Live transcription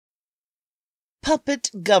Puppet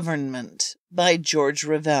Government by George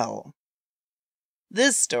Revelle.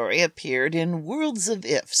 This story appeared in Worlds of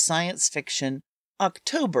If Science Fiction,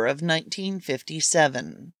 October of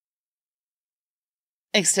 1957.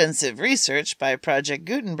 Extensive research by Project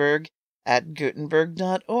Gutenberg at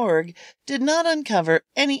Gutenberg.org did not uncover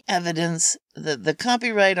any evidence that the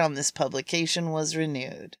copyright on this publication was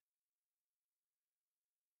renewed.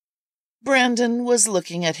 Brandon was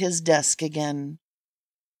looking at his desk again.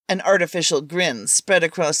 An artificial grin spread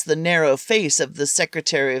across the narrow face of the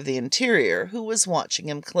Secretary of the Interior, who was watching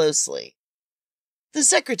him closely. The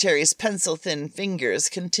Secretary's pencil-thin fingers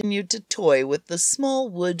continued to toy with the small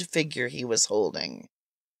wood figure he was holding.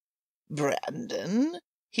 "Brandon,"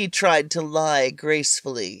 he tried to lie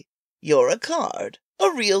gracefully, "you're a card,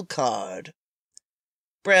 a real card."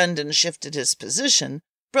 Brandon shifted his position,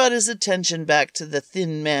 brought his attention back to the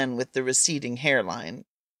thin man with the receding hairline.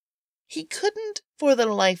 He couldn't, for the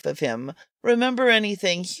life of him, remember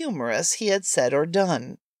anything humorous he had said or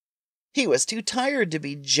done. He was too tired to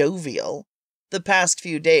be jovial. The past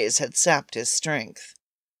few days had sapped his strength.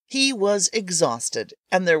 He was exhausted,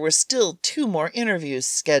 and there were still 2 more interviews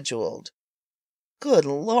scheduled. Good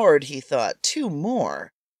Lord, he thought, 2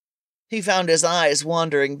 more. He found his eyes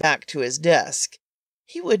wandering back to his desk.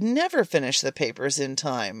 He would never finish the papers in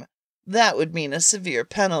time. That would mean a severe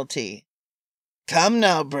penalty. "Come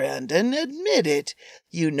now, Brandon, admit it.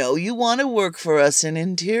 You know you want to work for us in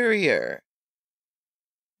Interior."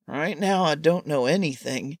 "Right now I don't know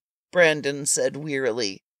anything," Brandon said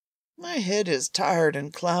wearily. "My head is tired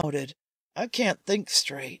and clouded. I can't think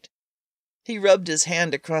straight." He rubbed his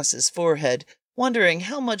hand across his forehead, wondering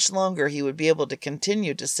how much longer he would be able to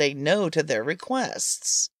continue to say no to their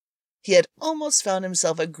requests. He had almost found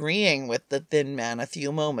himself agreeing with the thin man a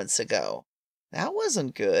few moments ago. That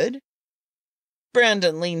wasn't good.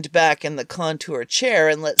 Brandon leaned back in the contour chair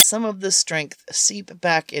and let some of the strength seep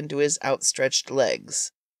back into his outstretched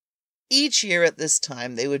legs. Each year at this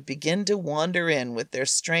time they would begin to wander in with their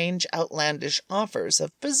strange, outlandish offers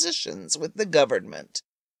of positions with the government.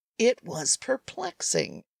 It was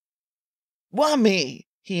perplexing. "Why me?"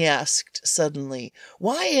 he asked suddenly.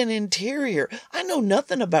 "Why an Interior? I know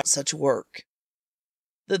nothing about such work."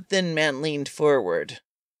 The thin man leaned forward.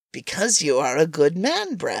 "Because you are a good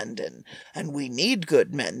man, Brandon, and we need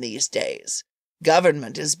good men these days.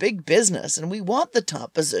 Government is big business, and we want the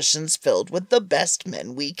top positions filled with the best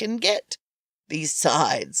men we can get.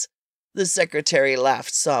 Besides," the Secretary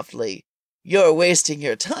laughed softly, "you're wasting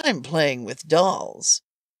your time playing with dolls."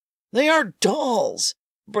 "They are dolls,"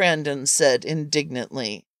 Brandon said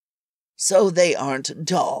indignantly. "So they aren't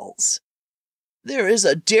dolls." "There is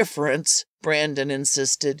a difference," Brandon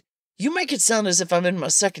insisted. "You make it sound as if I'm in my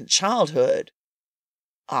second childhood."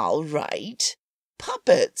 "All right.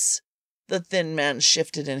 Puppets." The thin man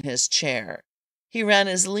shifted in his chair. He ran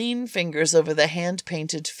his lean fingers over the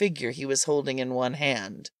hand-painted figure he was holding in one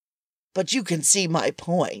hand. "But you can see my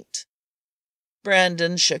point."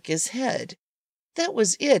 Brandon shook his head. That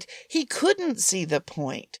was it. He couldn't see the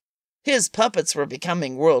point. His puppets were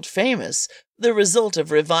becoming world famous, the result of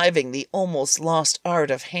reviving the almost lost art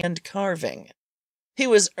of hand-carving. He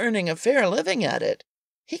was earning a fair living at it.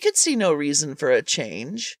 He could see no reason for a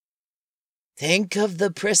change. "Think of the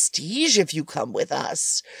prestige if you come with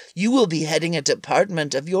us. You will be heading a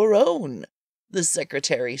department of your own," the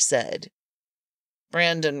Secretary said.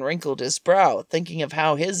 Brandon wrinkled his brow, thinking of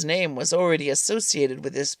how his name was already associated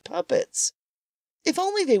with his puppets. If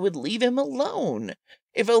only they would leave him alone.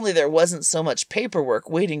 If only there wasn't so much paperwork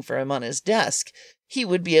waiting for him on his desk, he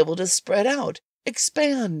would be able to spread out,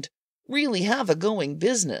 expand, really have a going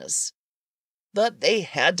business. But they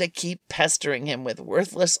had to keep pestering him with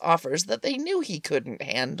worthless offers that they knew he couldn't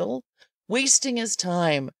handle, wasting his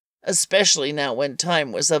time, especially now when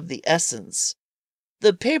time was of the essence.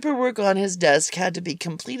 The paperwork on his desk had to be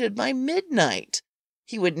completed by midnight.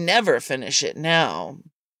 He would never finish it now.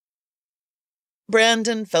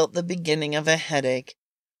 Brandon felt the beginning of a headache.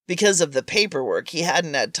 Because of the paperwork, he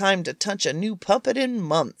hadn't had time to touch a new puppet in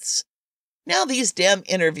months. Now these damn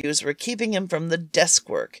interviews were keeping him from the desk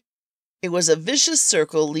work. It was a vicious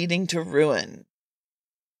circle leading to ruin.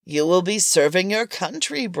 "You will be serving your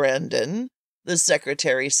country, Brandon," the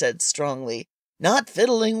Secretary said strongly, "not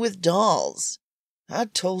fiddling with dolls." "I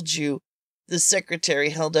told you." The Secretary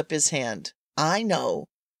held up his hand. "I know.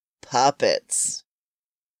 Puppets."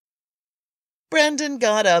 Brandon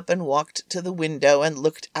got up and walked to the window and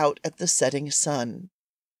looked out at the setting sun.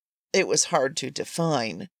 It was hard to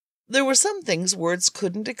define. There were some things words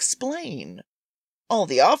couldn't explain. All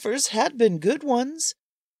the offers had been good ones,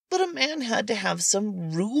 but a man had to have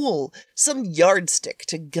some rule, some yardstick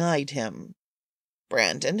to guide him.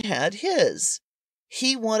 Brandon had his.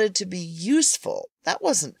 He wanted to be useful. That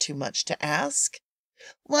wasn't too much to ask.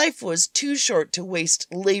 Life was too short to waste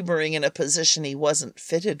laboring in a position he wasn't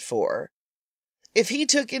fitted for. If he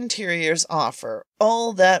took Interior's offer,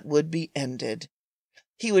 all that would be ended.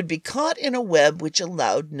 He would be caught in a web which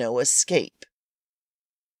allowed no escape.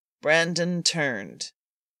 Brandon turned.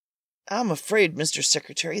 I'm afraid, Mr.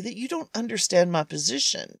 Secretary, that you don't understand my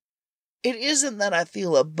position. It isn't that I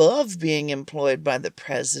feel above being employed by the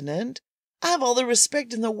President. I have all the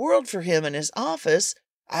respect in the world for him and his office.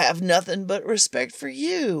 I have nothing but respect for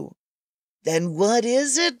you. Then what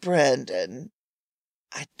is it, Brandon?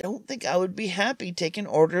 I don't think I would be happy taking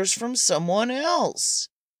orders from someone else.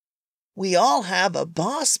 We all have a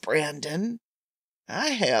boss, Brandon. I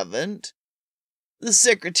haven't. The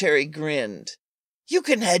secretary grinned. You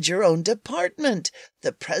can head your own department.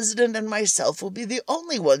 The president and myself will be the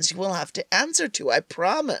only ones you will have to answer to, I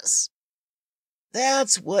promise.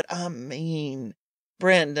 That's what I mean,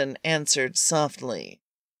 Brandon answered softly.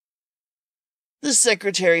 The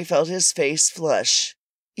secretary felt his face flush.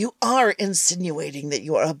 You are insinuating that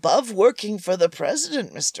you are above working for the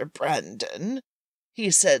president, Mr. Brandon,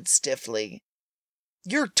 he said stiffly.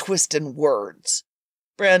 You're twisting words.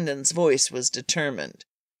 Brandon's voice was determined.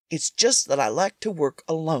 It's just that I like to work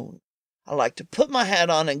alone. I like to put my hat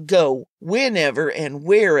on and go whenever and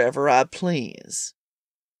wherever I please.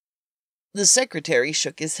 The secretary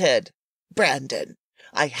shook his head. Brandon,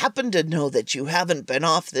 I happen to know that you haven't been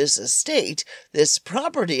off this estate, this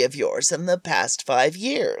property of yours, in the past 5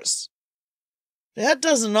 years. That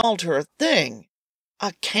doesn't alter a thing.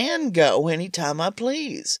 I can go any time I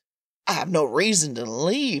please. I have no reason to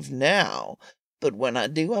leave now, but when I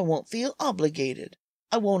do, I won't feel obligated.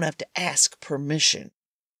 I won't have to ask permission.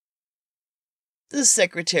 The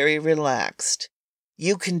secretary relaxed.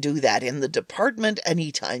 You can do that in the department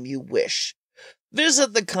any time you wish.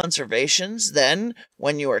 Visit the conservations, then,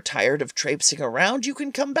 when you are tired of traipsing around, you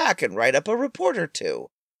can come back and write up a report or two.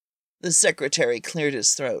 The secretary cleared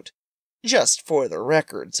his throat. Just for the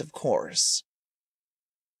records, of course.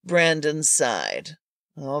 Brandon sighed.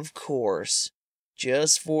 Of course.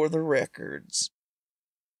 Just for the records.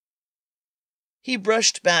 He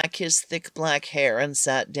brushed back his thick black hair and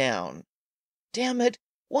sat down. Damn it,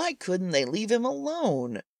 why couldn't they leave him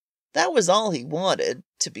alone? That was all he wanted,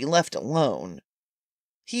 to be left alone.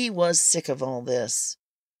 He was sick of all this.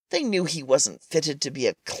 They knew he wasn't fitted to be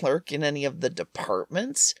a clerk in any of the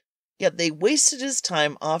departments, yet they wasted his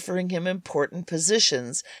time offering him important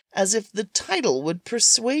positions as if the title would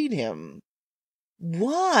persuade him.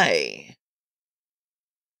 Why?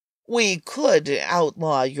 We could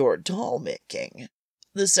outlaw your doll-making,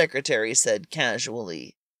 the secretary said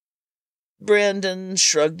casually. Brandon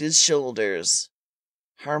shrugged his shoulders.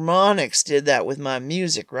 Harmonics did that with my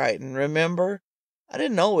music writing, remember? I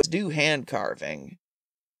didn't always do hand-carving.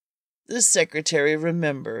 The secretary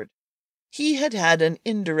remembered. He had had an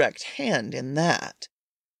indirect hand in that.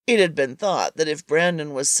 It had been thought that if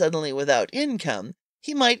Brandon was suddenly without income,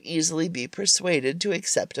 he might easily be persuaded to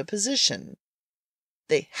accept a position.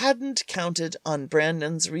 They hadn't counted on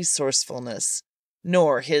Brandon's resourcefulness,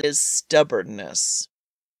 nor his stubbornness.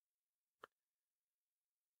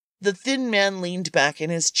 The thin man leaned back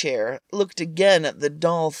in his chair, looked again at the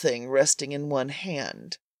doll thing resting in one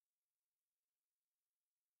hand.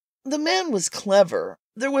 The man was clever.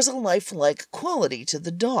 There was a lifelike quality to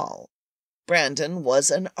the doll. Brandon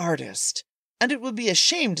was an artist, and it would be a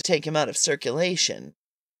shame to take him out of circulation.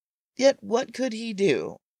 Yet what could he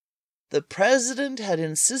do? The president had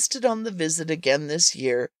insisted on the visit again this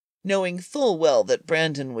year, knowing full well that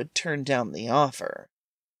Brandon would turn down the offer.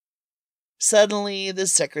 Suddenly, the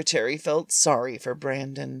secretary felt sorry for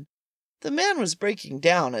Brandon. The man was breaking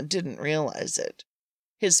down and didn't realize it.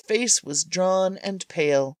 His face was drawn and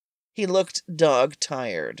pale. He looked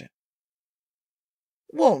dog-tired.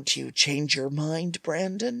 "Won't you change your mind,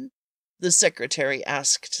 Brandon?" the secretary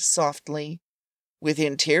asked softly. "With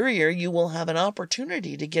Interior, you will have an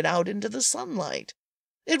opportunity to get out into the sunlight.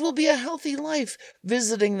 It will be a healthy life,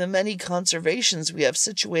 visiting the many conservations we have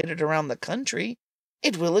situated around the country.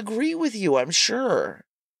 It will agree with you, I'm sure."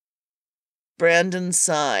 Brandon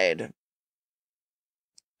sighed.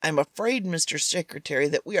 "I'm afraid, Mr. Secretary,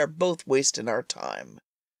 that we are both wasting our time.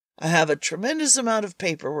 I have a tremendous amount of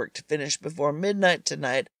paperwork to finish before midnight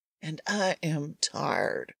tonight, and I am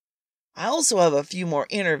tired. I also have a few more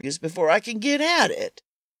interviews before I can get at it."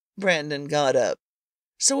 Brandon got up.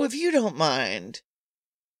 "So if you don't mind—"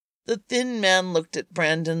 The thin man looked at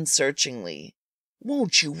Brandon searchingly.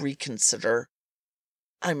 "Won't you reconsider?"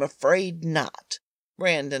 "I'm afraid not,"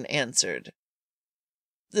 Brandon answered.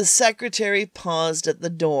 The secretary paused at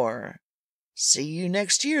the door. "See you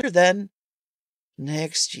next year, then."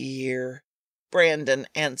 Next year, Brandon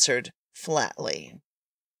answered flatly. ...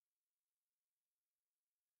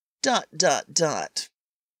 The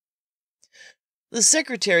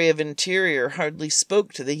Secretary of Interior hardly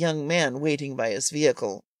spoke to the young man waiting by his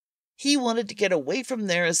vehicle. He wanted to get away from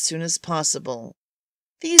there as soon as possible.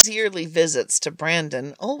 These yearly visits to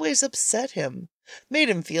Brandon always upset him, made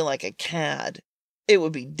him feel like a cad. It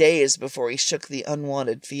would be days before he shook the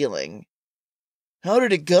unwanted feeling. "How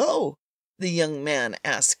did it go?" the young man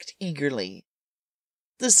asked eagerly.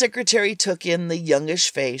 The secretary took in the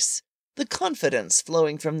youngish face, the confidence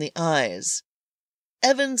flowing from the eyes.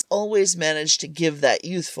 Evans always managed to give that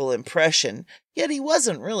youthful impression, yet he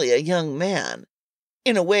wasn't really a young man.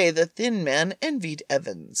 In a way, the thin man envied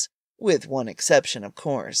Evans, with one exception, of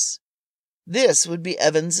course. This would be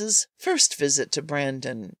Evans's first visit to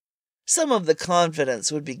Brandon. Some of the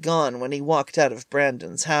confidence would be gone when he walked out of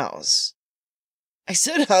Brandon's house. "I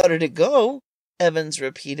said, how did it go?" Evans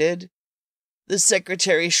repeated. The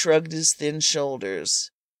secretary shrugged his thin shoulders.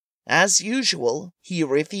 As usual, he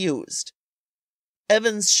refused.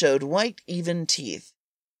 Evans showed white, even teeth.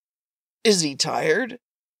 "Is he tired?"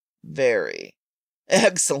 "Very."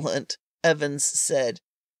 "Excellent," Evans said.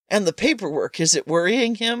 "And the paperwork, is it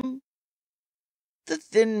worrying him?" The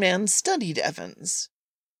thin man studied Evans.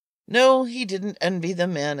 No, he didn't envy the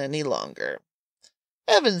man any longer.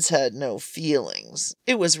 Evans had no feelings.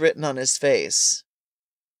 It was written on his face.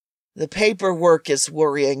 "The paperwork is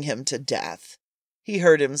worrying him to death," he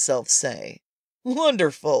heard himself say.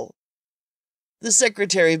 "Wonderful." The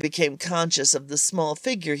secretary became conscious of the small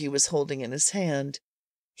figure he was holding in his hand.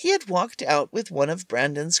 He had walked out with one of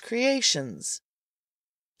Brandon's creations.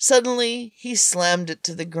 Suddenly he slammed it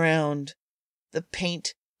to the ground. The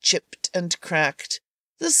paint chipped and cracked.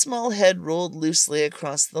 The small head rolled loosely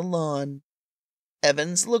across the lawn.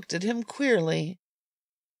 Evans looked at him queerly.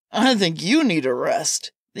 "I think you need a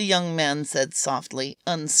rest," the young man said softly,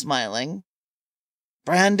 unsmiling.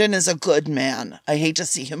 "Brandon is a good man. I hate to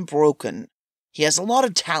see him broken. He has a lot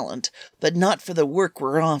of talent, but not for the work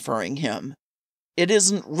we're offering him. It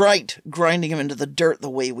isn't right grinding him into the dirt the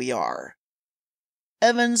way we are."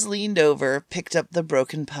 Evans leaned over, picked up the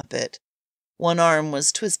broken puppet. One arm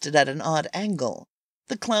was twisted at an odd angle.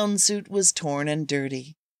 The clown suit was torn and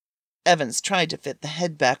dirty. Evans tried to fit the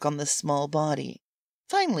head back on the small body.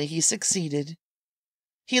 Finally he succeeded.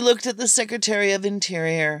 He looked at the Secretary of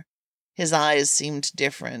Interior. His eyes seemed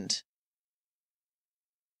different.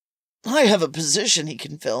 "I have a position he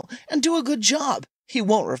can fill, and do a good job. He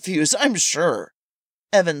won't refuse, I'm sure."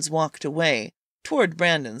 Evans walked away, toward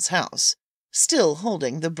Brandon's house, still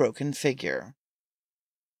holding the broken figure.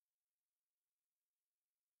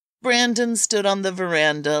 Brandon stood on the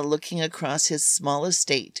veranda looking across his small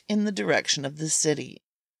estate in the direction of the city.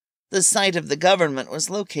 The site of the government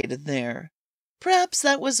was located there. Perhaps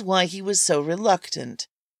that was why he was so reluctant.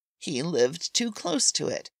 He lived too close to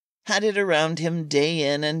it, had it around him day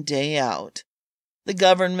in and day out. The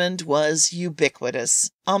government was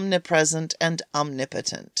ubiquitous, omnipresent, and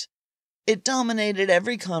omnipotent. It dominated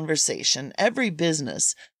every conversation, every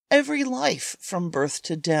business, every life from birth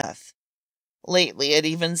to death. Lately it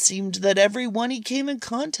even seemed that everyone he came in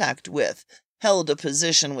contact with held a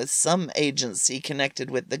position with some agency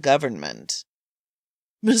connected with the government.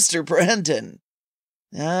 "Mr. Brandon."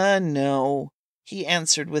 No," he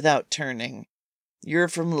answered without turning. "You're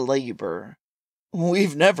from Labor."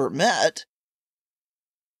 "We've never met."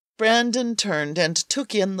 Brandon turned and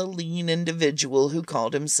took in the lean individual who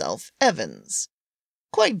called himself Evans.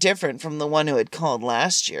 Quite different from the one who had called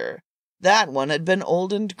last year. That one had been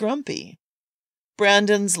old and grumpy.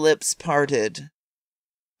 Brandon's lips parted.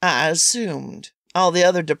 "I assumed. All the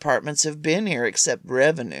other departments have been here except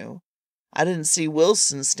Revenue. I didn't see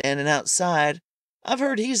Wilson standing outside. I've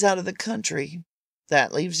heard he's out of the country.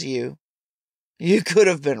 That leaves you." "You could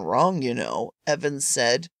have been wrong, you know," Evans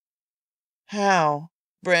said. "How?"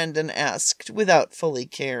 Brandon asked, without fully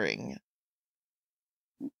caring.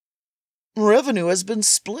 "Revenue has been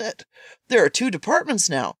split. There are two departments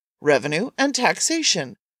now, Revenue and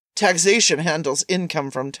Taxation. Taxation handles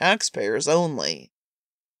income from taxpayers only."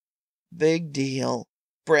 "Big deal,"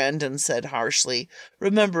 Brandon said harshly,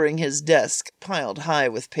 remembering his desk piled high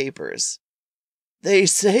with papers. "They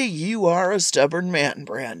say you are a stubborn man,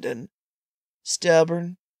 Brandon."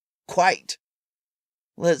 "Stubborn?" "Quite."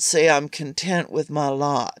 "Let's say I'm content with my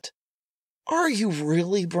lot." "Are you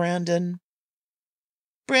really, Brandon?"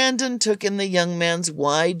 Brandon took in the young man's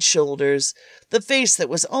wide shoulders, the face that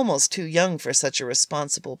was almost too young for such a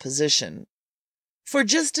responsible position. For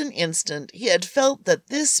just an instant he had felt that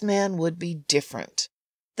this man would be different,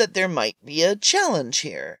 that there might be a challenge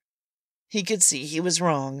here. He could see he was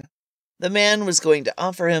wrong. The man was going to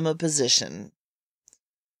offer him a position.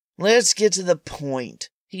 "Let's get to the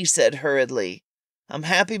point," he said hurriedly. "I'm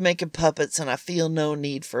happy making puppets, and I feel no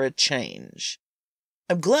need for a change."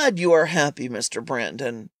 "I'm glad you are happy, Mr.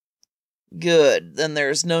 Brandon." "Good, then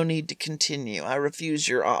there is no need to continue. I refuse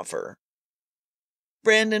your offer."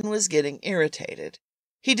 Brandon was getting irritated.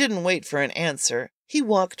 He didn't wait for an answer. He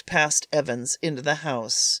walked past Evans into the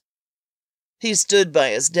house. He stood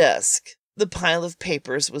by his desk. The pile of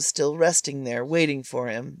papers was still resting there, waiting for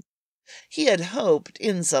him. He had hoped,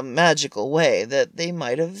 in some magical way, that they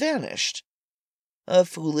might have vanished. A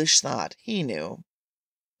foolish thought, he knew.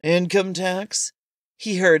 "Income tax?"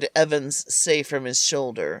 he heard Evans say from his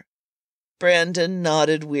shoulder. Brandon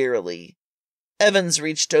nodded wearily. Evans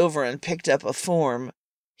reached over and picked up a form.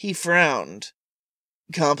 He frowned.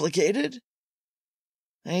 "Complicated?"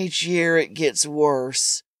 "Each year it gets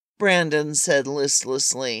worse," Brandon said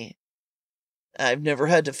listlessly. "I've never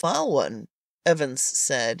had to file one," Evans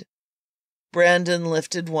said. Brandon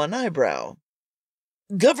lifted one eyebrow.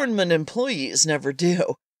 "Government employees never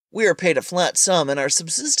do. We are paid a flat sum and our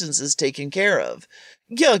subsistence is taken care of.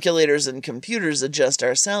 Calculators and computers adjust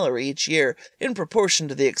our salary each year in proportion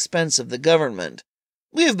to the expense of the government.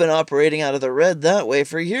 We have been operating out of the red that way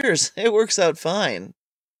for years. It works out fine."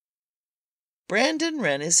 Brandon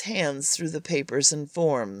ran his hands through the papers and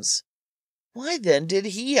forms. Why then did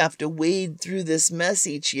he have to wade through this mess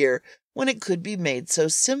each year when it could be made so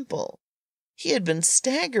simple? He had been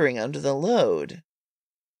staggering under the load.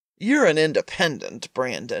 "You're an independent,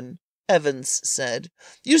 Brandon," Evans said.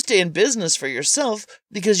 "You stay in business for yourself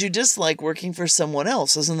because you dislike working for someone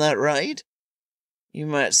else, isn't that right?" "You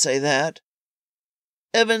might say that."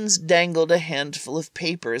 Evans dangled a handful of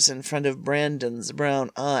papers in front of Brandon's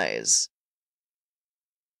brown eyes.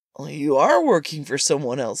 "You are working for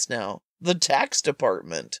someone else now. The tax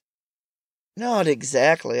department." "Not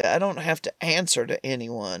exactly. I don't have to answer to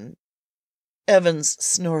anyone." Evans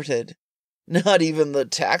snorted. "Not even the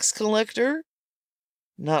tax collector?"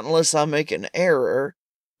 "Not unless I make an error,"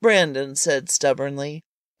 Brandon said stubbornly.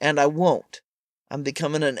 "And I won't. I'm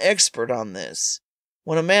becoming an expert on this.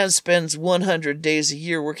 When a man spends 100 days a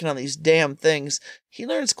year working on these damn things, he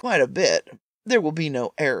learns quite a bit. There will be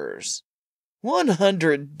no errors."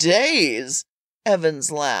 100 days!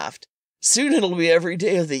 Evans laughed. "Soon it'll be every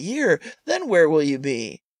day of the year. Then where will you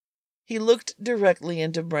be?" He looked directly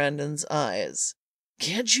into Brandon's eyes.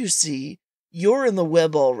 "Can't you see? You're in the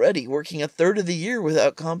web already, working a third of the year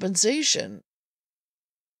without compensation."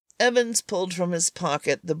 Evans pulled from his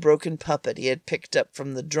pocket the broken puppet he had picked up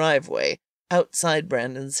from the driveway outside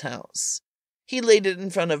Brandon's house. He laid it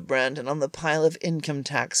in front of Brandon on the pile of income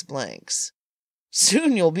tax blanks.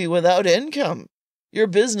 "Soon you'll be without income. Your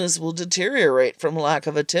business will deteriorate from lack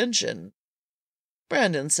of attention."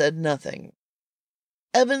 Brandon said nothing.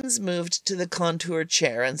 Evans moved to the contour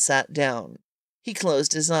chair and sat down. He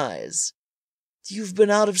closed his eyes. "You've been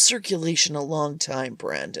out of circulation a long time,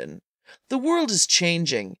 Brandon. The world is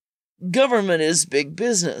changing. Government is big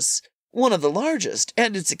business, one of the largest,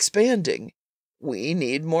 and it's expanding. We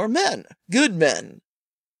need more men, good men."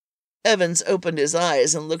 Evans opened his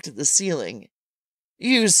eyes and looked at the ceiling.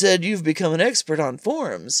 "You said you've become an expert on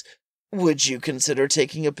forms. Would you consider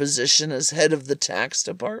taking a position as head of the tax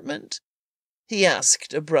department?" he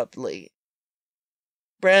asked abruptly.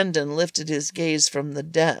 Brandon lifted his gaze from the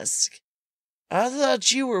desk. "I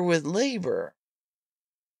thought you were with labor."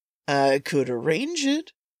 "I could arrange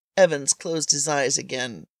it." Evans closed his eyes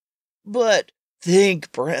again. "But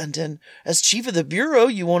think, Brandon, as chief of the bureau,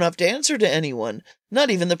 you won't have to answer to anyone, not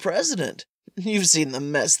even the president. You've seen the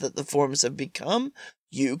mess that the forms have become.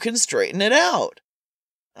 You can straighten it out.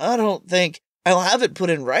 I don't think I'll have it put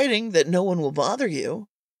in writing that no one will bother you."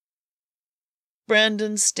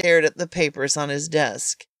 Brandon stared at the papers on his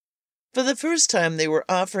desk. For the first time they were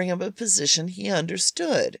offering him a position he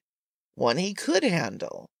understood, one he could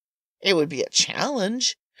handle. It would be a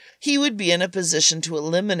challenge. He would be in a position to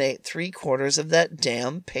eliminate 3/4 of that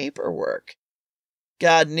damn paperwork.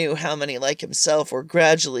 God knew how many like himself were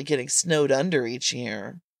gradually getting snowed under each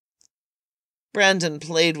year. Brandon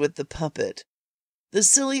played with the puppet. The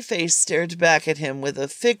silly face stared back at him with a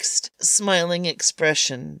fixed, smiling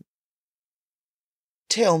expression.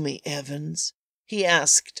 "Tell me, Evans," he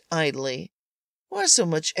asked idly, "why so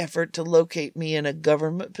much effort to locate me in a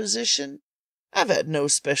government position? I've had no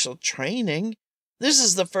special training. This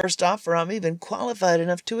is the first offer I'm even qualified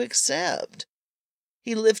enough to accept."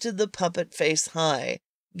 He lifted the puppet face high,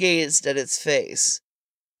 gazed at its face.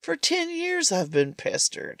 "For 10 years I've been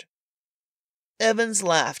pestered." Evans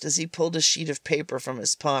laughed as he pulled a sheet of paper from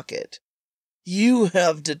his pocket. You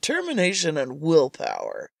have determination and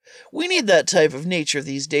willpower. We need that type of nature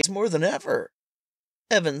these days more than ever.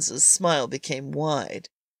 Evans's smile became wide.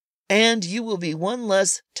 And you will be one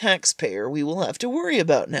less taxpayer we will have to worry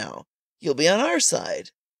about now. You'll be on our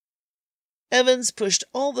side. Evans pushed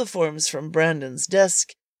all the forms from Brandon's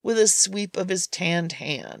desk with a sweep of his tanned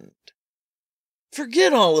hand.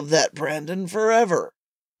 Forget all of that, Brandon, forever.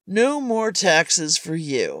 No more taxes for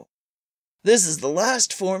you. This is the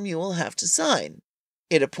last form you will have to sign.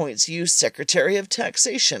 It appoints you Secretary of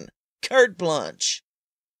Taxation, carte blanche.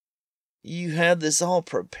 You had this all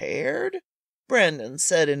prepared? Brandon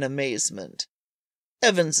said in amazement.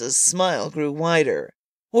 Evans's smile grew wider.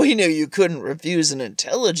 We knew you couldn't refuse an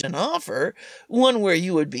intelligent offer, one where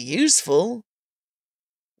you would be useful.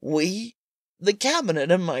 We? The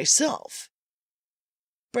cabinet and myself.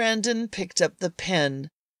 Brandon picked up the pen,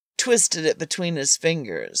 twisted it between his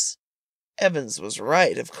fingers. Evans was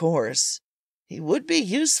right, of course. He would be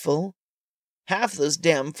useful. Half those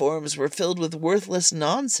damn forms were filled with worthless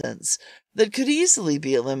nonsense that could easily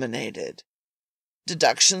be eliminated.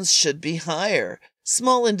 Deductions should be higher.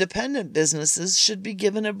 Small independent businesses should be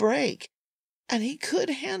given a break. And he could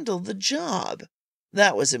handle the job.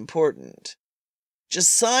 That was important.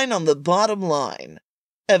 Just sign on the bottom line,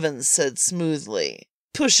 Evans said smoothly,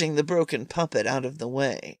 pushing the broken puppet out of the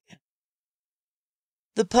way.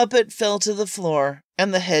 The puppet fell to the floor,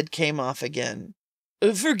 and the head came off again.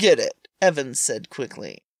 Forget it, Evans said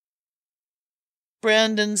quickly.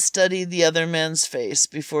 Brandon studied the other man's face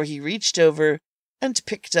before he reached over and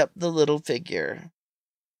picked up the little figure.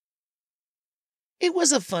 It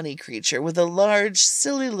was a funny creature with a large,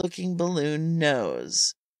 silly-looking balloon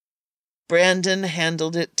nose. Brandon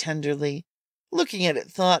handled it tenderly, looking at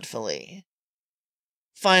it thoughtfully.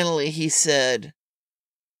 Finally he said,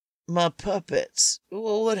 My puppets,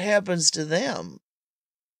 what happens to them?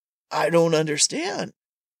 I don't understand.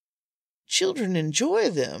 Children enjoy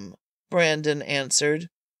them, Brandon answered.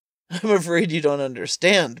 I'm afraid you don't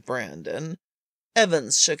understand, Brandon.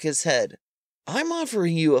 Evans shook his head. I'm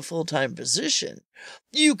offering you a full-time position.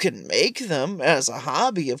 You can make them, as a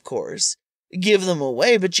hobby, of course. Give them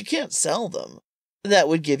away, but you can't sell them. That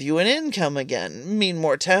would give you an income again, mean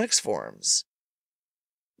more tax forms.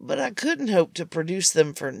 But I couldn't hope to produce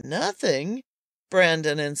them for nothing,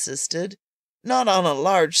 Brandon insisted. Not on a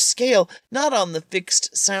large scale, not on the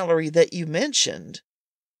fixed salary that you mentioned.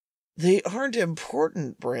 They aren't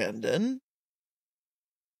important, Brandon.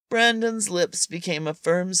 Brandon's lips became a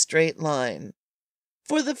firm straight line.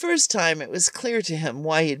 For the first time it was clear to him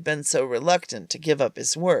why he'd been so reluctant to give up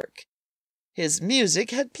his work. His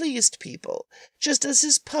music had pleased people, just as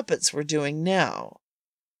his puppets were doing now.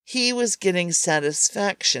 He was getting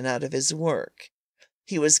satisfaction out of his work.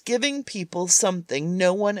 He was giving people something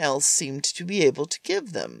no one else seemed to be able to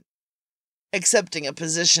give them. Accepting a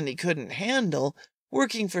position he couldn't handle,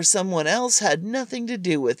 working for someone else had nothing to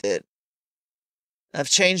do with it. I've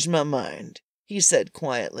changed my mind, he said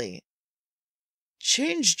quietly.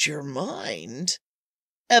 Changed your mind?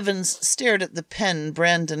 Evans stared at the pen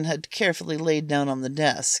Brandon had carefully laid down on the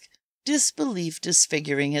desk, disbelief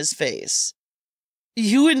disfiguring his face.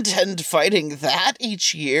 You intend fighting that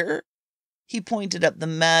each year? He pointed up the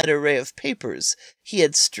mad array of papers he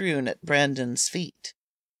had strewn at Brandon's feet.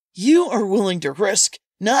 You are willing to risk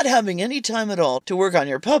not having any time at all to work on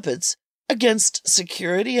your puppets against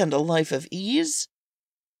security and a life of ease?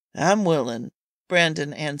 I'm willing,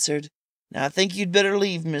 Brandon answered. Now I think you'd better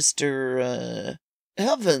leave, Mr.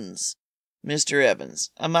 Evans. Mr. Evans,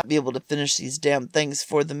 I might be able to finish these damn things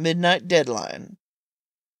for the midnight deadline.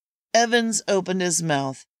 Evans opened his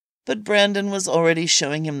mouth, but Brandon was already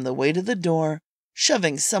showing him the way to the door,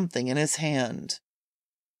 shoving something in his hand.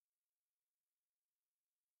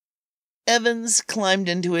 Evans climbed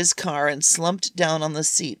into his car and slumped down on the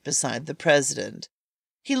seat beside the president.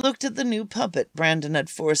 He looked at the new puppet Brandon had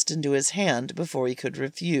forced into his hand before he could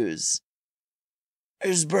refuse.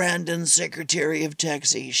 Is Brandon Secretary of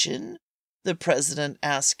Taxation? The president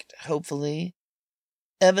asked hopefully.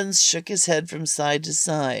 Evans shook his head from side to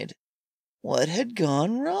side. What had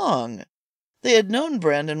gone wrong? They had known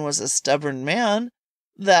Brandon was a stubborn man.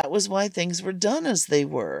 That was why things were done as they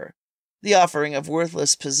were. The offering of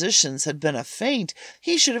worthless positions had been a feint.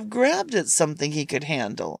 He should have grabbed at something he could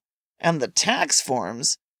handle. And the tax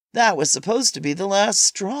forms, that was supposed to be the last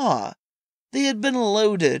straw. They had been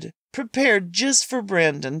loaded, prepared just for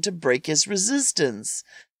Brandon to break his resistance.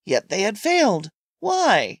 Yet they had failed.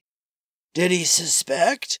 Why? Did he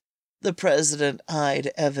suspect? The president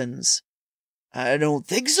eyed Evans. I don't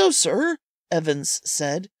think so, sir, Evans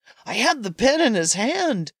said. I had the pen in his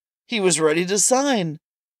hand. He was ready to sign.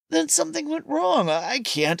 Then something went wrong. I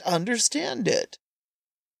can't understand it."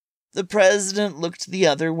 The president looked the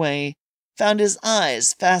other way, found his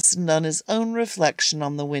eyes fastened on his own reflection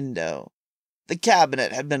on the window. The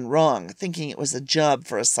cabinet had been wrong, thinking it was a job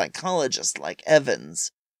for a psychologist like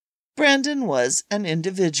Evans. Brandon was an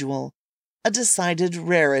individual, a decided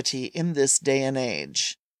rarity in this day and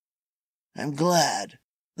age. "I'm glad,"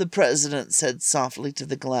 the president said softly to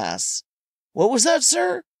the glass. "What was that,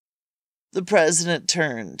 sir?" The president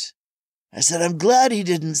turned. "I said I'm glad he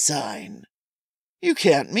didn't sign." "You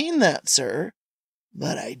can't mean that, sir."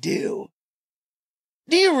 "But I do."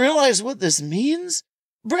 "Do you realize what this means?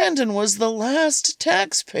 Brandon was the last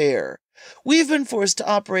taxpayer. We've been forced to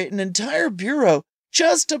operate an entire bureau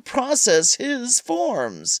just to process his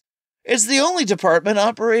forms. It's the only department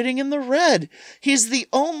operating in the red. He's the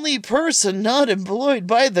only person not employed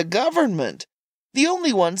by the government. The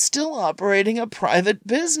only one still operating a private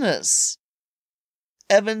business."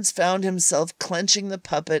 Evans found himself clenching the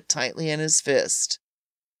puppet tightly in his fist.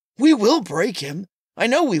 "We will break him. I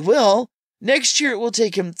know we will. Next year it will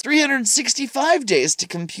take him 365 days to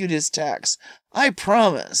compute his tax. I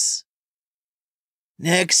promise."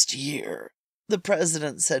 "Next year," the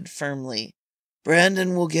president said firmly,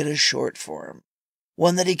 "Brandon will get a short form,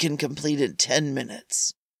 one that he can complete in 10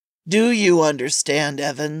 minutes. Do you understand,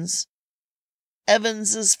 Evans?"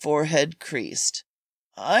 Evans's forehead creased.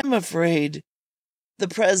 "I'm afraid—" The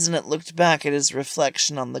president looked back at his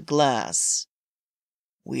reflection on the glass.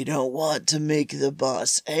 "We don't want to make the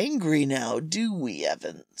boss angry now, do we,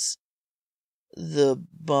 Evans?" "The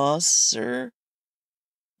boss, sir?"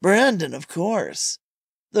 "Brandon, of course."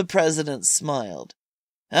 The president smiled.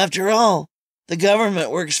 "After all, the government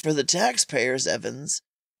works for the taxpayers, Evans,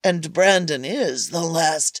 and Brandon is the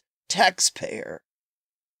last taxpayer.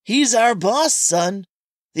 He's our boss, son,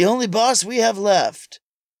 the only boss we have left.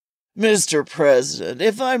 Mr. President,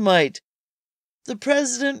 if I might—" The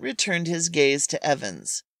president returned his gaze to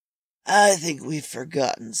Evans. "I think we've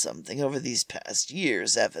forgotten something over these past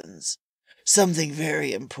years, Evans. Something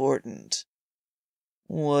very important."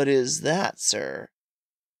 "What is that, sir?"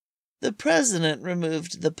 The president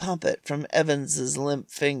removed the puppet from Evans's limp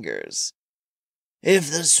fingers. "If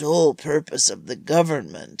the sole purpose of the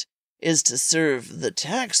government is to serve the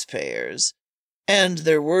taxpayers, and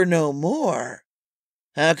there were no more,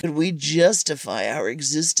 how could we justify our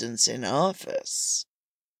existence in office?"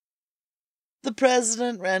 The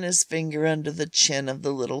president ran his finger under the chin of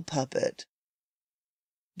the little puppet.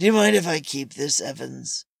 "Do you mind if I keep this,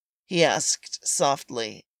 Evans?" he asked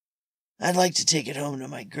softly. "I'd like to take it home to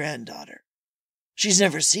my granddaughter. She's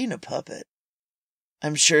never seen a puppet.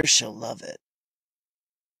 I'm sure she'll love it."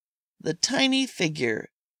 The tiny figure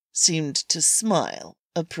seemed to smile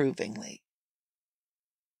approvingly.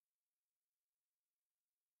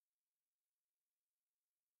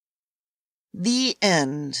 The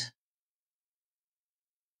end.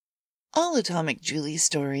 All Atomic Julie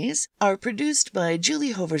stories are produced by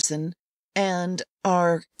Julie Hoverson and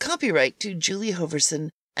are copyright to Julie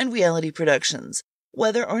Hoverson and Reality Productions,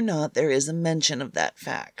 whether or not there is a mention of that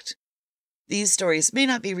fact. These stories may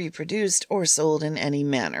not be reproduced or sold in any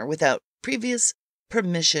manner without previous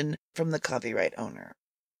permission from the copyright owner.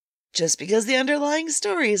 Just because the underlying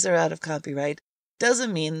stories are out of copyright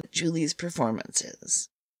doesn't mean that Julie's performance is.